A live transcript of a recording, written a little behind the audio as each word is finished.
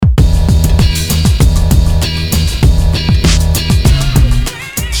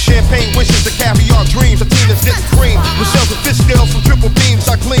Benz getting cream. With shells and fish scales from triple beams,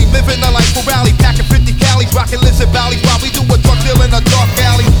 I clean. Living a life for rally, packing 50 Cali's, rocking lizard valleys while we do a drug deal in a dark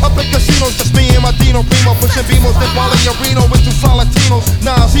alley. Up in casinos, just me and my Dino Primo, pushing Beamos, then Paulie Reno with two Solentinos.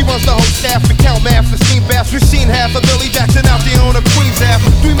 Nas, he runs the whole staff, we count math, the steam baths. We've seen half of Billy Jackson out there on the Queens Ave.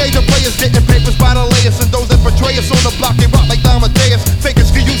 3 major players getting papers by the layers, and those that betray us on the block, they rock like Amadeus.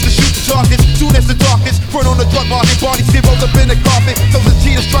 Fakers can use to shoot the targets, soon as the darkest. Front on the drug market, bodies get rolled up in the carpet. Those are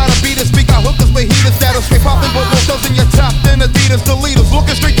cheaters try to beat us, we got hookers with heaters that'll straight poppin', but more shows in your top than Adidas. The leaders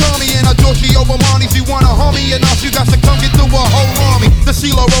looking straight Tommy and our Giorgio Armani's. You want a homie and us, you got to come get through a whole army. The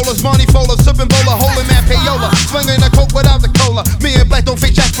CeeLo rollers, Monty Fola, sippin' bowler, holding man payola, slinging the coke without the cola. Me and Black don't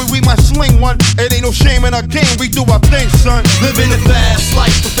fake jacks, but we might sling one. It ain't no shame in our game, we do our thing, son. Living a fast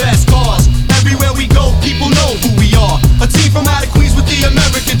life with fast cars. Everywhere we go, people know who we are. A team from out of Queens with the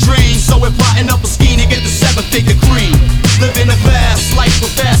American dream. So we're plotting up a scheme to get the 7-figure cream. Living a fast life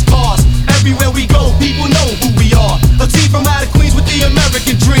with fast cars. Everywhere we go, people know who we are. A team from out of Queens with the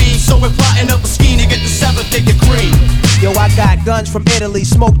American dream. So we're plotting up a scheme to get the 7-figure cream. Yo, I got guns from Italy,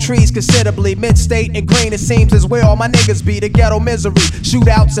 smoke trees considerably. Mid-state and green, it seems is where all my niggas be. The ghetto misery,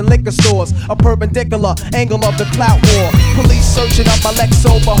 shootouts and liquor stores. A perpendicular angle of the clout war. Police searching up my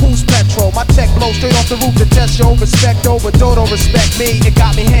Lexo, but who's petrol? My check blows straight off the roof to test your respect over. Don't respect me, it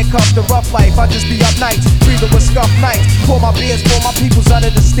got me handcuffed to rough life. I just be up nights, breathing with scuff nights. Pour my beers, pour my peoples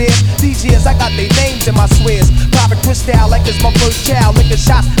under the stairs. These years I got their names in my swears. Poppin' crystal like it's my first child. Liquor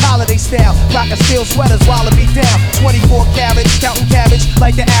shots, holiday style. Rockin' steel sweaters while it be down. 24 carats, counting cabbage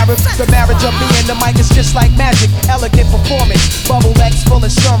like the Arabs. The marriage of me and the mic is just like magic. Elegant performance, bubble X full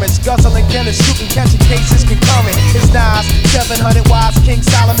insurance. Guzzling Guinness, shooting, catching cases concurrent. It's Nas, 700 wise, King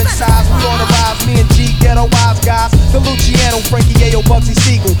Solomon size. We on the rise, me and G, ghetto wise guys. The Luciano, Frankie Ayo, Bugsy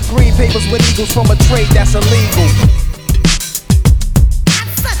Siegel. Green papers with eagles from a trade that's illegal.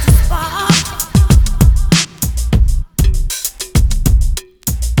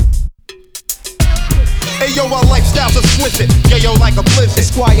 Ayo, our lifestyle's exquisite, yayo like a blizzard.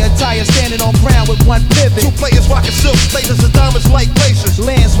 Esquire attire standing on ground with one pivot. 2 players rocking silk, lasers and diamonds like glaciers.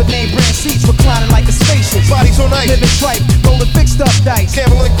 Lands with name brand seats reclining like a spaceship. Bodies on ice, living tripe, rolling fixed up dice.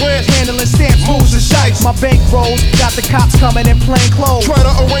 gambling grants, Handling stamps, moves and shites. My bank rolls, got the cops coming in plain clothes. trying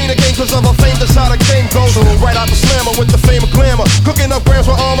to arraign a game cause of a fame, that's how the game goes. Right out the slammer with the fame of glamour. Cooking up grams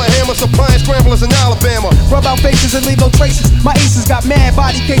with armor hammers, supplying scramblers in Alabama. Rub out faces and leave no traces. My aces got mad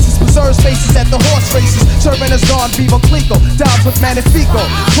body cases, preserve spaces at the horse races. Serving us Don Vivo Clico, dimes with Magnifico.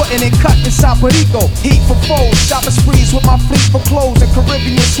 Putting in cut in Puerto Rico. Heat for foes, shopping sprees with my fleet for clothes. And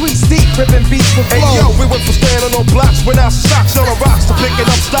Caribbean sweets deep, ripping beats for Hey flows. yo, we went from standing on blocks without socks on the rocks to picking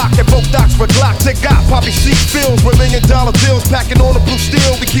up stock at both docks with Glocks. It got poppy seat fills with $1 million bills, packing on the blue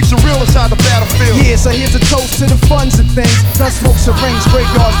steel. We keep it real inside the battlefield. Yeah, so here's a toast to the funds and things. Gun smoke syringe,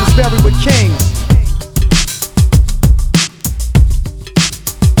 graveyards was buried with kings.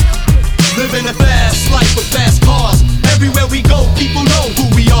 Living a fast life with fast cars. Everywhere we go, people know who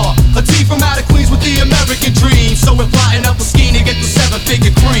we are. A team from out of Queens with the American dream. So we're plotting up a scheme to get the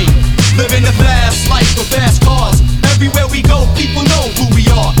 7-figure cream. Living a fast life with fast cars.